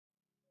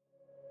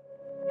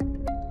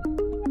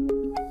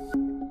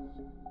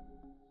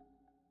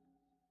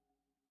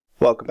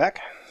Welcome back.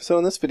 So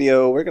in this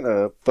video we're going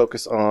to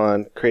focus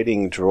on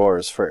creating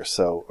drawers first.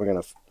 So we're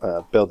going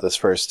to build this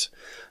first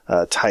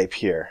type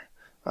here.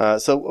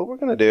 So what we're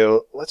going to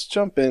do, let's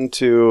jump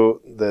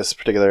into this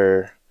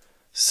particular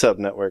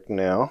subnetwork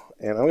now,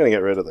 and I'm going to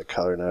get rid of the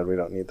color node. We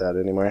don't need that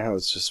anymore. That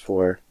was just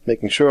for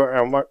making sure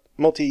our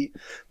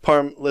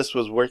multi-parm list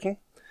was working.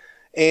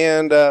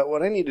 And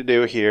what I need to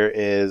do here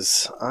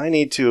is I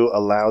need to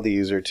allow the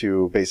user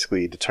to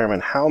basically determine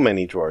how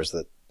many drawers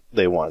that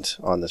they want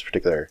on this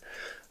particular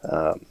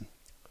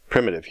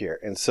primitive here.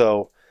 And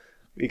so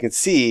you can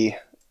see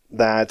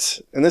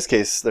that in this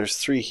case there's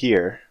 3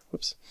 here.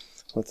 Whoops,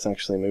 let's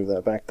actually move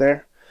that back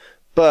there.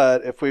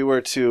 But if we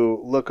were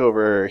to look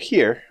over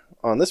here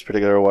on this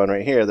particular one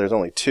right here, there's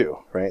only 2,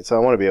 right? So I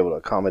want to be able to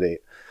accommodate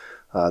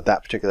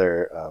that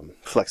particular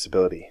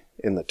flexibility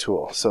in the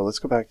tool. So let's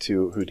go back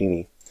to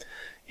Houdini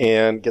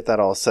and get that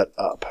all set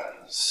up.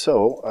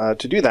 So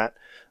to do that,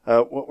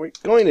 what we're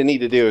going to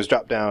need to do is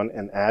drop down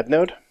an add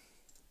node.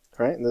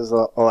 Right, and this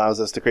allows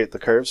us to create the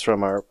curves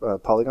from our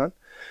polygon.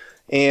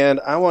 And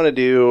I want to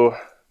do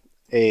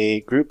a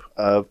group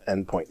of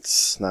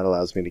endpoints. That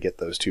allows me to get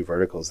those 2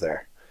 verticals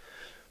there.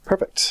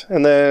 Perfect.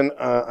 And then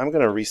I'm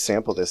going to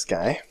resample this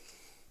guy.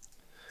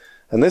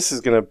 And this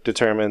is going to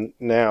determine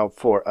now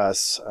for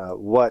us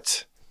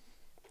what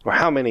or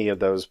how many of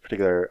those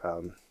particular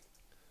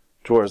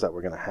drawers that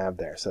we're going to have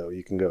there. So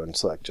you can go and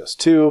select just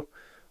 2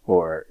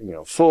 or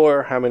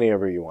 4, how many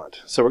ever you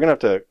want. So we're going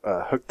to have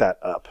to hook that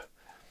up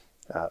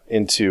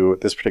into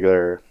this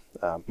particular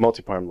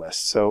multi-parm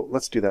list. So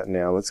let's do that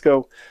now. Let's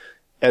go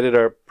edit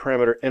our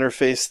parameter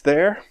interface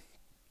there.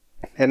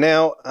 And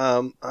now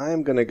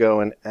I'm going to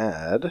go and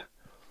add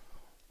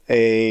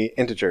a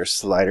integer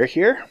slider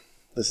here.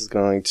 This is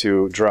going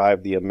to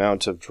drive the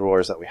amount of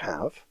drawers that we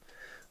have.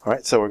 All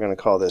right, so we're going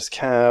to call this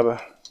cab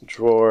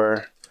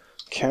drawer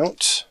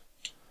count.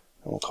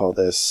 And we'll call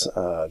this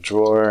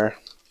drawer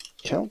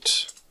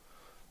count.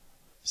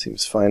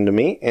 Seems fine to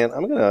me. And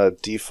I'm going to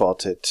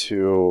default it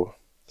to,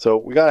 so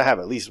we got to have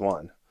at least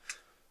 1.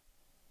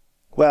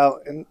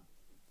 Well, in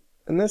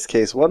this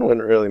case, 1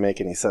 wouldn't really make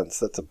any sense.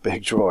 That's a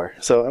big drawer.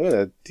 So I'm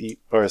going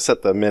to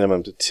set the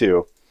minimum to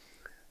 2,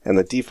 and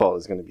the default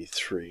is going to be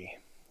 3.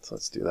 So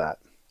let's do that.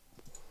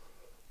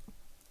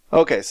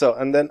 Okay, so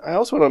and then I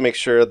also want to make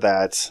sure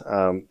that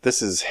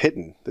this is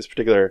hidden. This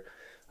particular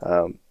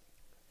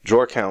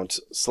drawer count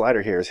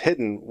slider here is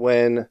hidden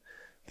when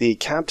the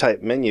cab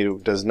type menu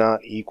does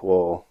not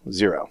equal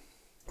 0.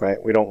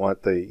 Right? We don't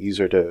want the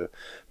user to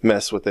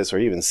mess with this or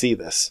even see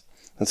this.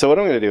 And so what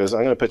I'm going to do is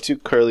I'm going to put 2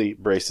 curly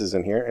braces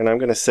in here, and I'm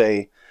going to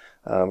say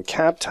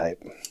cab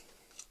type,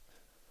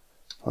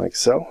 like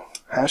so,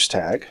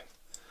 hashtag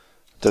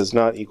does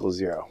not equal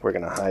 0. We're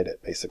going to hide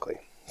it, basically.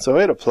 So I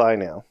hit apply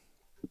now.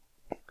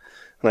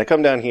 And I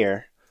come down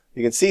here,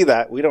 you can see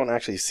that we don't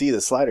actually see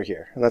the slider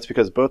here. And that's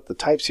because both the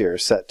types here are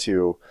set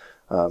to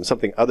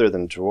something other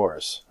than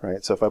drawers.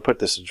 Right? So if I put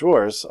this to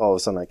drawers, all of a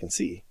sudden I can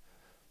see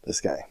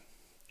this guy.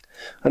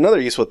 Another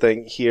useful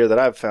thing here that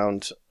I've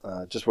found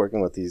just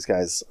working with these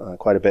guys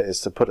quite a bit is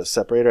to put a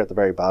separator at the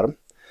very bottom.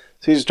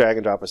 So you just drag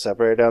and drop a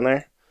separator down there.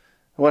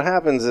 And what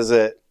happens is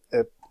it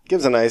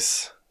gives a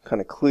nice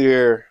kind of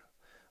clear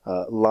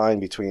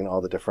line between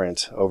all the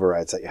different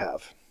overrides that you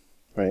have.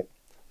 Right?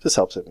 Just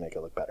helps it make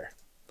it look better.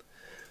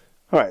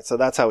 Alright, so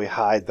that's how we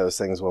hide those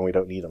things when we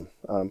don't need them.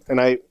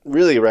 And I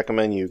really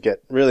recommend you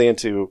get really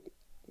into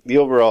the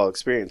overall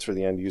experience for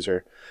the end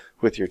user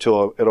with your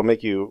tool. It'll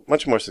make you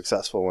much more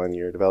successful when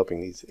you're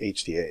developing these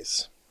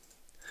HDAs.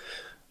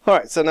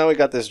 Alright, so now we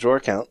got this drawer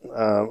count.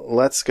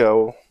 Let's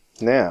go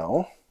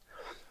now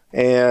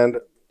and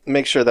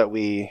make sure that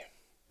we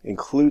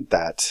include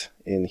that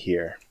in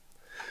here.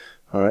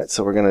 Alright,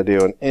 so we're going to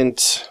do an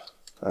int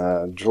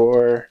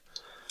drawer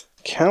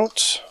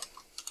count.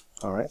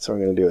 Alright, so we're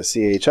going to do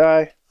a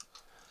CHI,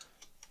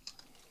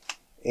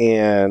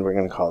 and we're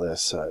going to call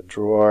this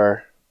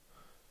drawer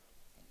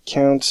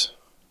count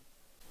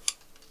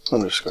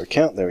underscore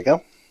count. There we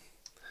go.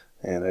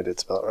 And I did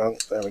spell it wrong.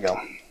 There we go.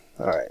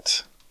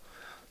 Alright.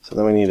 So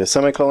then we need a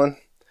semicolon.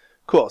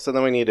 Cool. So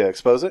then we need to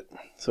expose it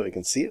so we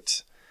can see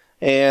it.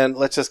 And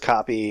let's just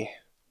copy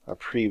our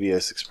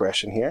previous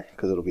expression here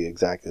because it'll be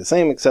exactly the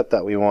same, except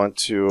that we want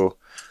to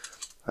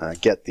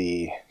get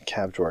the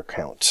cab drawer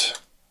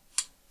count.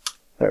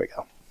 There we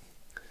go.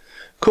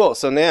 Cool.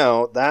 So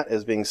now that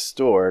is being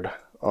stored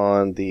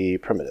on the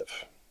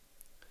primitive,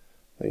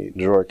 the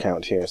drawer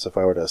count here. So if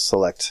I were to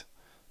select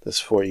this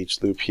for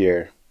each loop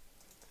here,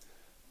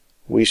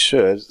 we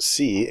should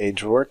see a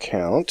drawer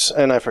count.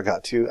 And I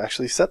forgot to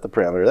actually set the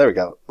parameter. There we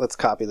go. Let's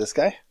copy this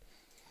guy.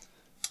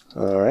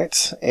 All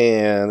right.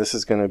 And this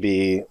is going to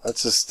be,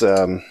 let's just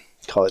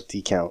call it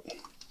dcount.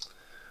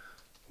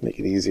 Make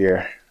it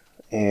easier.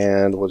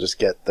 And we'll just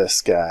get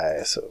this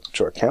guy, so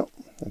drawer count,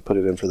 and put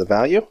it in for the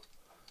value.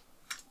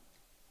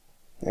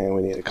 And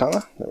we need a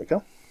comma. There we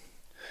go.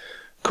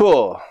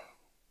 Cool.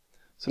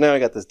 So now I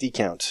got this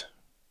decount,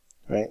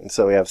 right? And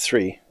so we have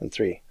 3 and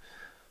 3.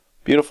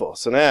 Beautiful.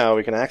 So now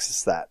we can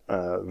access that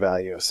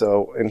value.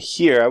 So in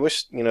here, I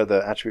wish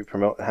the attribute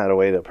promote had a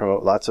way to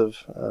promote lots of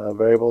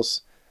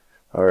variables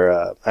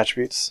or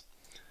attributes.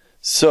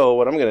 So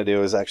what I'm going to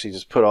do is actually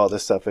just put all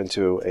this stuff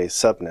into a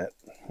subnet.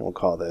 We'll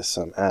call this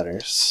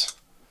adders,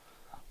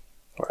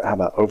 or how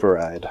about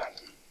override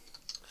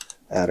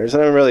adders?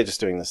 And I'm really just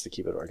doing this to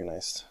keep it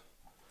organized,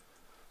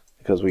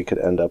 because we could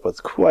end up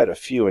with quite a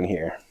few in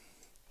here.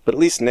 But at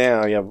least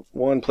now you have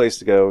one place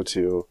to go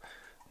to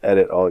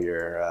edit all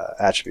your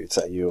attributes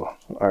that you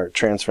are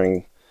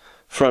transferring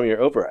from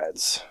your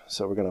overrides.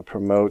 So we're going to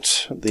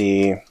promote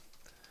the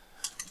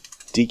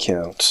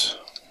decount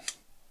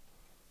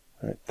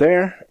right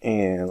there,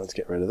 and let's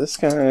get rid of this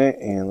guy,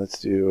 and let's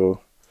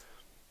do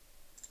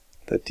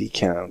the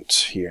decount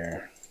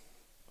here.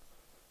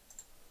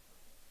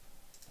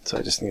 So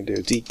I just need to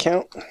do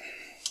decount,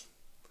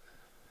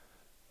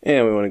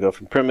 and we want to go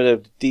from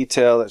primitive to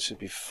detail. That should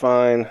be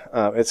fine.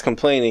 It's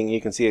complaining. You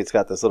can see it's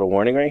got this little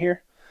warning right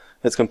here.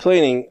 It's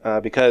complaining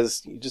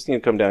because you just need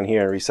to come down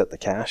here and reset the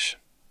cache,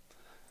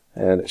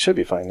 and it should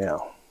be fine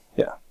now.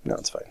 Yeah, now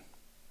it's fine.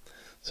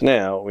 So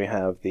now we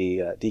have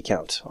the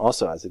decount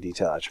also as a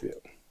detail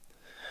attribute,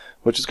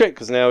 which is great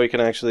because now we can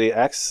actually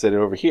access it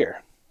over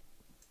here.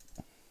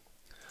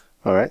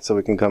 All right, so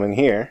we can come in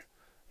here,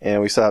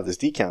 and we still have this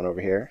decount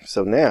over here.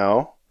 So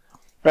now,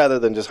 rather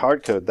than just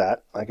hard code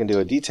that, I can do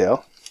a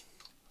detail,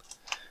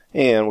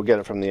 and we'll get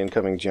it from the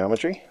incoming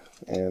geometry,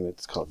 and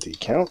it's called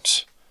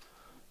decount.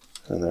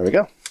 And there we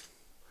go.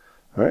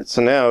 All right,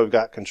 so now we've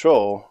got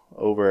control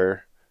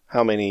over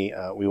how many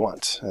we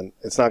want. And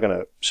it's not going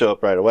to show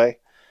up right away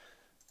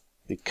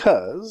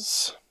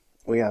because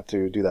we have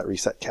to do that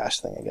reset cache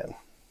thing again.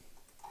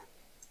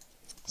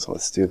 So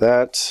let's do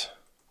that.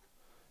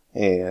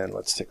 And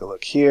let's take a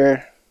look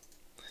here.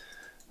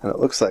 And it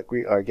looks like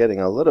we are getting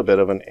a little bit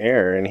of an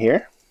error in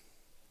here.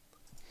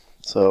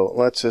 So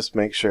let's just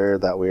make sure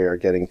that we are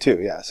getting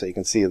 2. Yeah, so you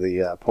can see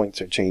the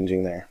points are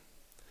changing there.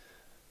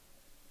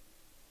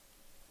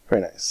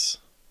 Very nice.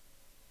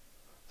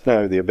 So now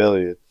we have the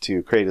ability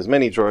to create as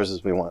many drawers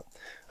as we want.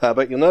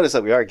 But you'll notice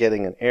that we are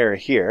getting an error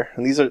here.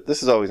 And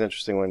this is always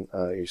interesting when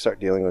you start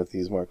dealing with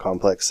these more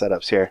complex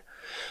setups here.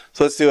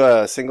 So let's do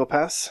a single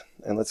pass,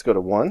 and let's go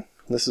to 1.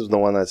 This is the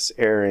one that's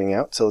erroring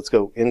out. So let's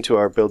go into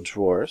our build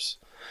drawers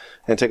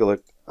and take a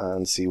look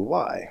and see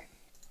why.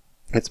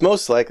 It's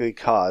most likely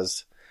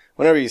caused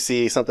whenever you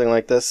see something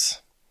like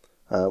this,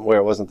 where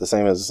it wasn't the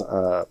same as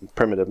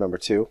primitive number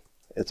 2.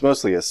 It's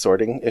mostly a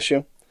sorting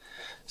issue.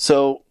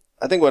 So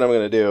I think what I'm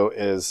going to do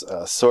is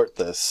sort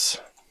this.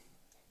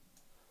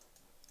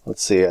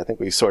 Let's see, I think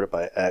we sort it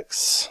by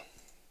X.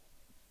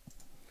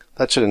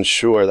 That should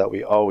ensure that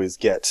we always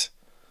get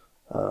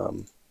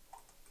the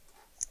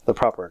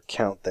proper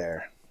count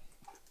there.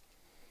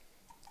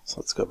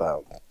 So let's go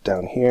about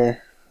down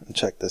here and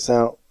check this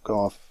out. Go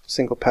off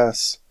single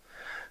pass.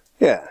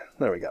 Yeah,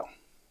 there we go.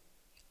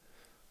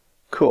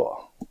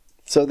 Cool.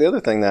 So the other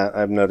thing that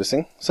I'm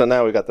noticing, so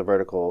now we've got the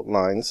vertical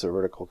lines or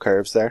vertical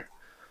curves there.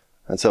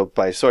 And so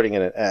by sorting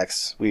it at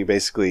X, we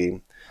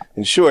basically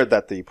ensured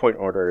that the point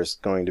order is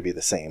going to be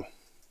the same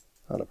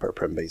on a per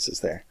prim basis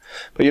there.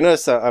 But you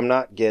notice that I'm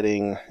not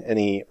getting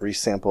any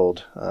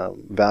resampled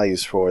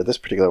values for this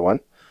particular one.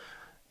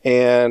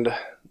 And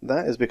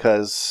that is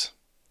because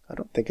I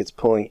don't think it's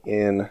pulling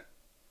in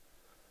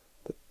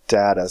the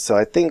data. So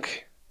I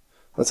think,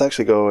 let's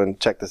actually go and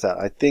check this out.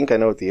 I think I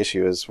know what the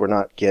issue is. We're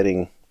not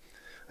getting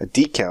a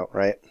decount,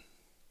 right?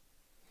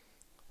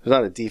 There's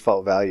not a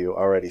default value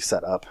already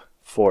set up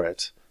for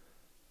it.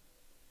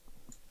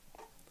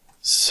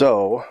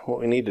 So what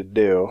we need to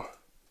do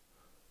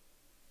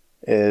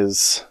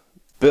is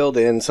build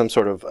in some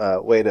sort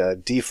of way to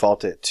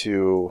default it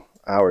to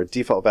our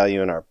default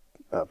value in our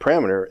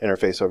parameter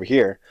interface over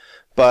here.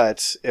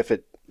 But if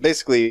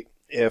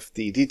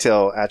the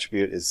detail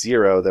attribute is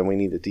 0, then we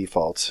need to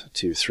default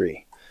to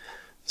 3.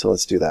 So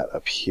let's do that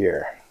up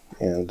here.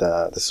 And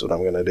this is what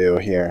I'm going to do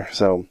here.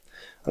 So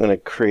I'm going to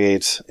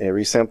create a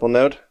resample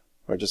node,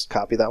 or just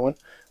copy that one.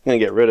 I'm going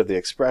to get rid of the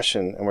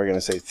expression, and we're going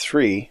to say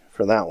 3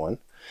 for that one.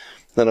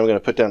 Then I'm going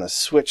to put down a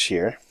switch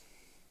here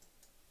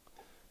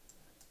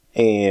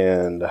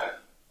and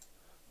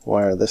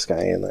wire this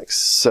guy in like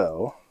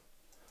so.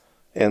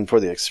 And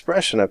for the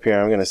expression up here,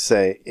 I'm going to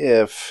say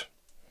if,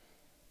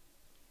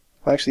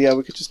 well, actually, yeah,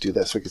 we could just do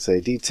this. We could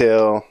say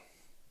detail.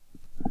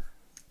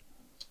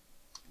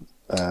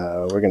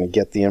 We're going to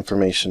get the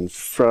information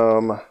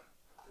from,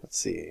 let's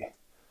see,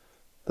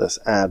 this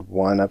add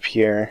 1 up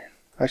here.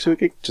 Actually,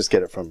 we could just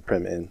get it from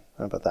prim in.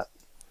 How about that?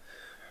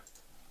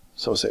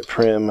 So we'll say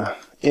prim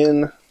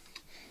in.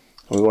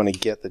 We want to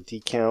get the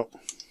decount.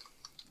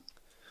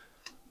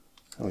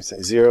 And we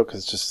say 0 because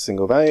it's just a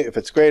single value. If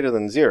it's greater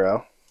than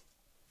 0,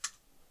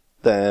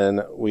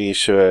 then we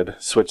should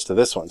switch to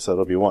this one. So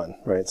it'll be 1,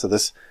 right? So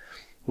this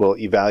will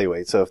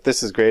evaluate. So if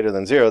this is greater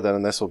than 0,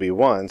 then this will be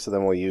 1. So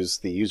then we'll use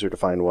the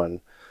user-defined one.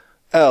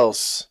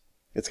 Else,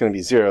 it's going to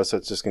be 0, so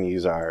it's just going to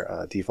use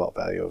our default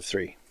value of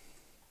 3.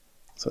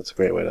 So it's a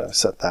great way to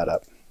set that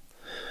up.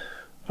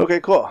 Okay,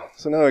 cool.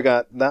 So now we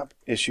got that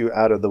issue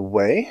out of the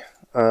way.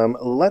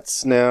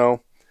 let's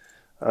now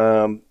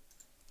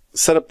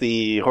set up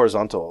the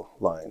horizontal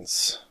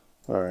lines.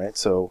 All right,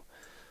 so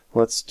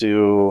let's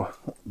do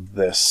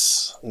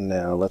this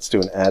now. Let's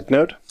do an add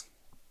node.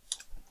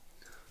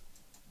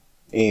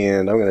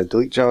 And I'm going to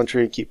delete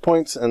geometry, keep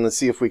points, and let's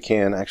see if we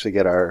can actually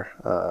get our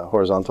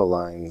horizontal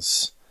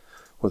lines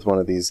with one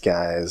of these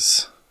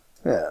guys.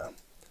 Yeah.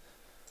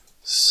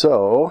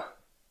 So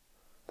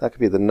that could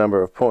be the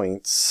number of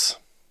points.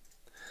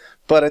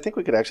 But I think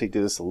we could actually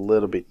do this a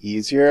little bit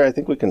easier. I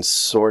think we can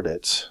sort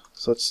it.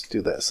 So let's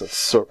do this. Let's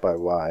sort by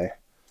Y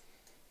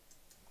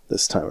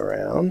this time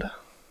around.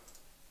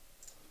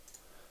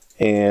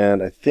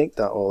 And I think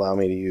that will allow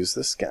me to use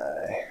this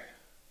guy.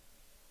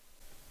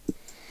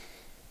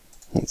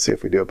 Let's see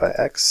if we do it by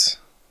X.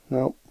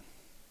 Nope.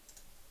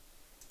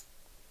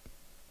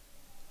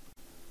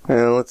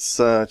 And let's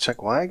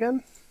check Y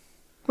again.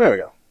 There we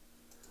go.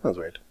 That was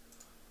weird.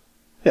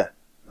 Yeah,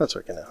 that's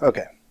working now.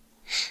 Okay.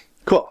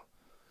 Cool.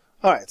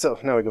 Alright, so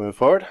now we can move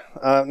forward.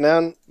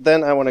 Then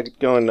I want to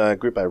go and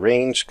group by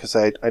range, because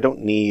I don't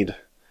need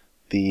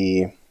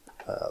the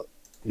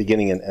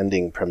beginning and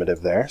ending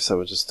primitive there. So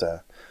we'll just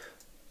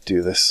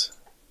do this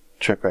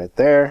trick right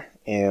there,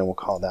 and we'll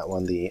call that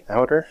one the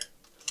outer.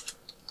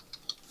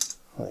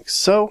 Like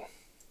so.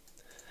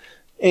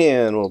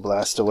 And we'll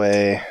blast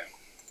away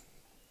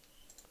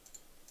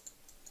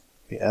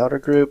the outer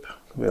group.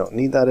 We don't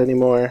need that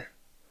anymore.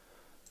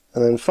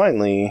 And then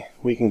finally,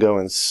 we can go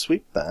and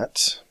sweep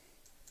that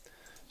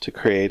to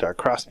create our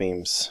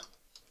crossbeams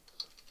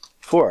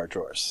for our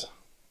drawers.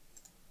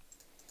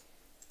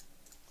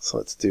 So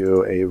let's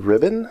do a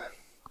ribbon,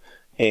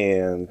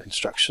 and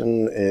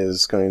construction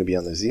is going to be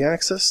on the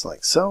z-axis,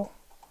 like so.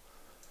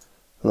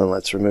 And then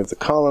let's remove the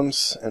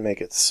columns and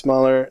make it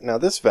smaller. Now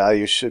this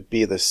value should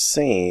be the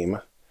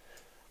same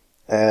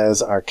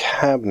as our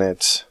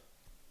cabinet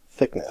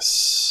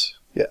thickness.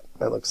 Yeah,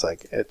 it looks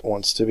like it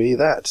wants to be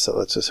that. So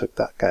let's just hook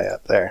that guy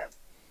up there.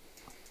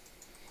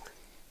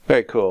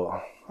 Very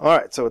cool. All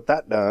right, so with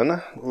that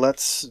done,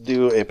 let's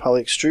do a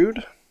poly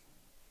extrude.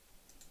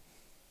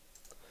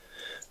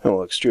 And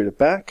we'll extrude it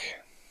back.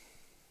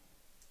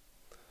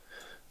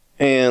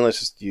 And let's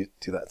just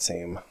do that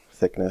same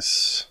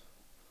thickness.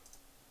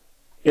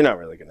 You're not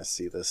really going to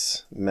see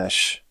this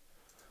mesh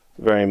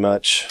very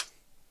much.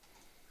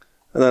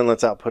 And then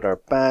let's output our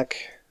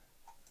back.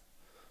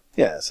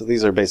 Yeah, so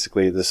these are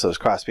basically those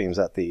crossbeams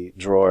that the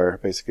drawer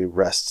basically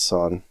rests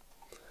on.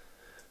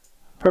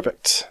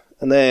 Perfect.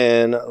 And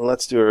then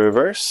let's do a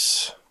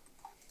reverse.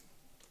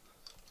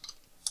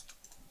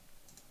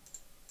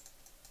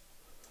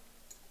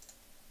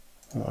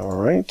 All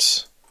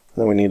right.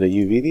 Then we need to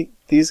UV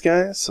these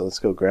guys. So let's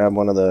go grab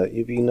one of the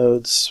UV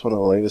nodes, one of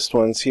the latest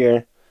ones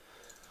here.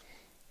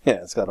 Yeah,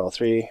 it's got all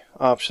three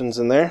options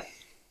in there.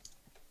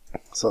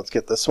 So let's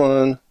get this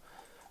one,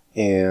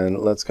 and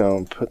let's go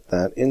and put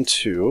that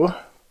into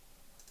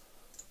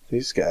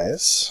these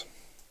guys.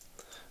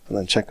 And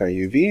then check our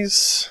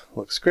UVs.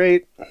 Looks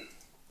great.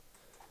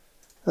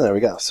 And there we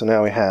go. So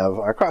now we have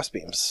our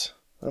crossbeams.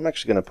 I'm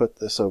actually going to put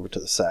this over to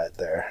the side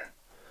there,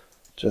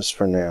 just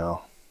for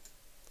now.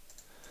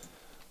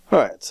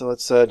 Alright, so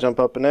let's jump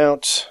up and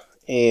out,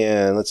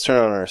 and let's turn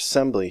on our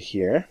assembly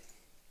here.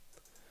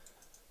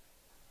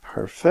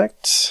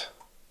 Perfect.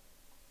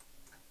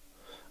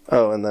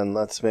 Oh, and then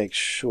let's make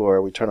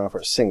sure we turn off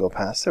our single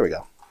pass. There we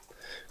go.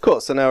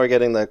 Cool, so now we're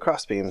getting the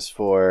crossbeams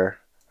for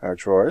our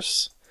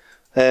drawers.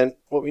 And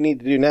what we need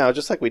to do now,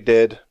 just like we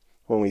did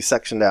when we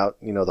sectioned out,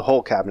 the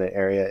whole cabinet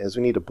area, is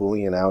we need to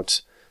Boolean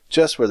out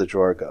just where the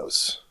drawer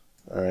goes.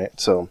 Alright,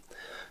 so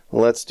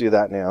let's do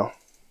that now,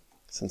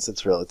 since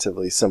it's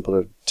relatively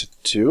simple to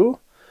do.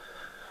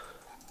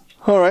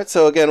 Alright,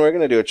 so again, we're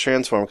going to do a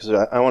transform because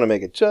I want to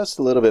make it just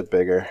a little bit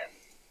bigger.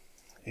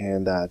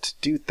 And to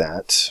do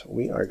that,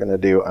 we are going to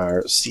do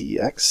our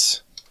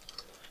CEX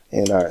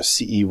and our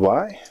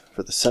CEY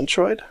for the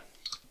centroid.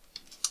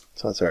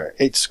 So that's our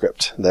H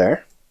script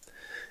there.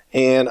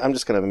 And I'm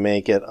just going to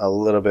make it a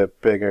little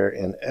bit bigger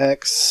in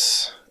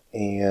X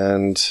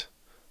and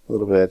a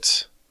little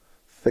bit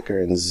thicker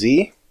in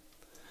Z.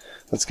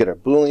 Let's get our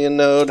Boolean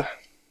node.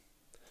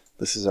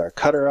 This is our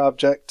cutter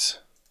object.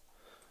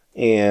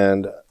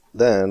 And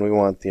then we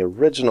want the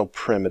original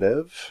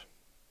primitive.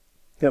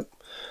 Yep.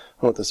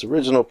 I want this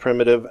original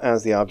primitive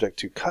as the object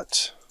to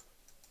cut.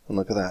 And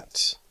look at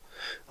that.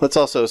 Let's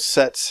also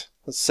set,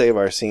 let's save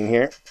our scene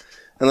here.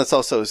 And let's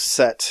also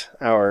set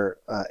our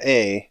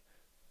A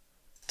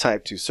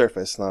type to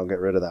surface, and I'll get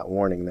rid of that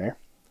warning there.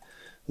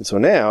 And so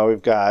now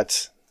we've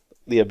got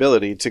the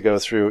ability to go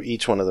through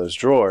each one of those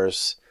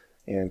drawers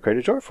and create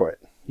a drawer for it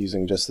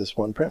using just this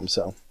one prim.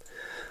 So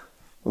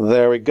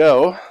there we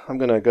go. I'm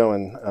going to go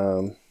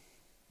and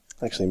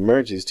actually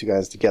merge these two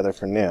guys together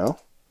for now.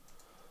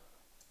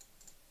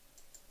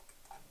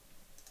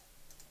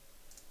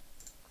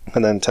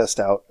 And then test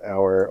out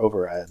our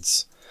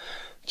overrides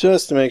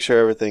just to make sure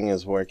everything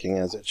is working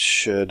as it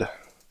should.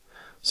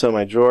 So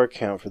my drawer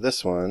count for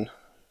this one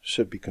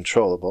should be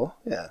controllable.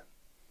 Yeah.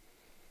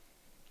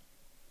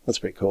 That's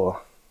pretty cool.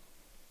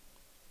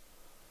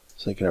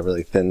 So you can have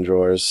really thin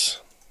drawers.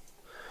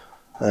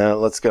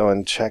 Let's go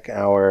and check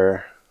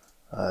our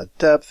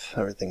depth.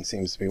 Everything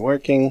seems to be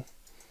working.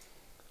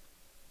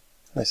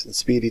 Nice and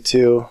speedy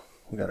too.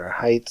 We got our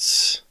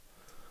heights.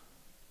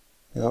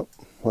 Yep.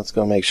 Let's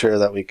go make sure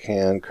that we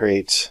can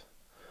create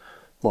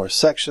more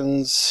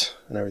sections,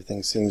 and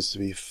everything seems to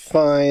be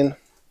fine.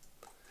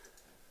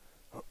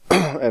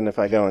 And if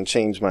I go and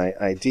change my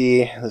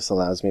ID, this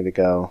allows me to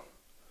go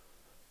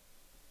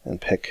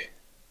and pick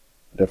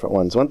different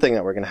ones. One thing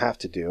that we're going to have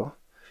to do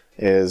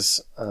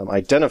is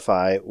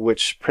identify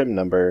which prim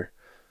number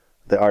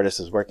the artist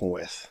is working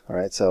with. All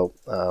right, so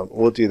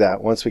we'll do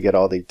that once we get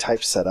all the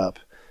types set up.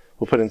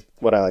 We'll put in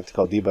what I like to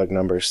call debug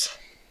numbers,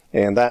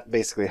 and that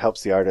basically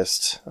helps the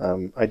artist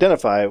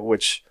identify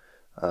which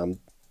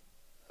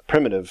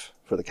primitive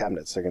for the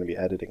cabinets they're going to be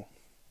editing.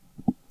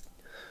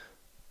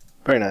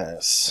 Very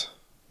nice.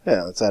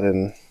 Yeah, let's add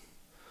in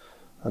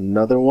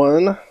another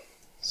one.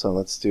 So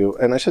let's do,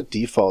 and I should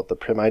default the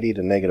prim ID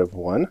to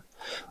 -1.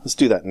 Let's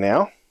do that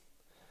now.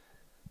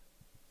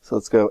 So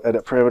let's go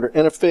edit parameter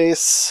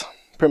interface.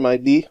 Prim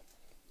ID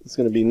is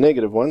going to be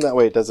 -1. That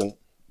way it doesn't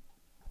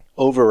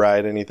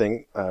override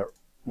anything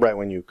right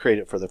when you create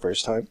it for the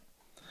first time.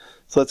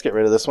 So let's get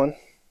rid of this one.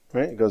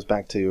 Right, it goes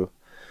back to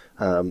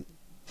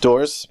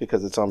doors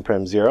because it's on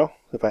prim 0.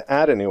 If I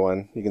add a new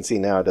one, you can see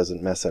now it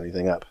doesn't mess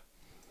anything up.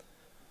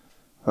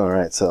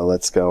 Alright, so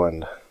let's go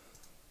and...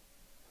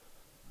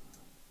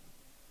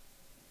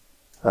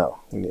 Oh,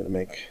 we need to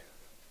make...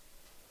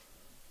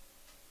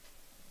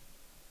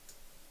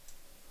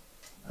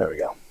 There we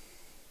go.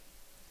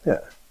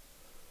 Yeah.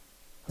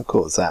 How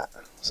cool is that?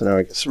 So now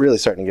we're really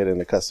starting to get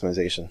into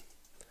customization.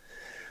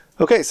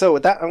 Okay, so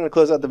with that, I'm going to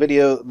close out the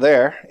video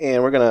there,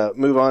 and we're going to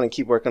move on and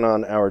keep working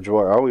on our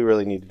drawer. All we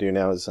really need to do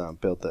now is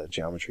build the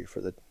geometry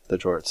for the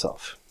drawer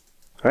itself.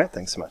 All right,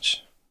 thanks so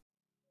much.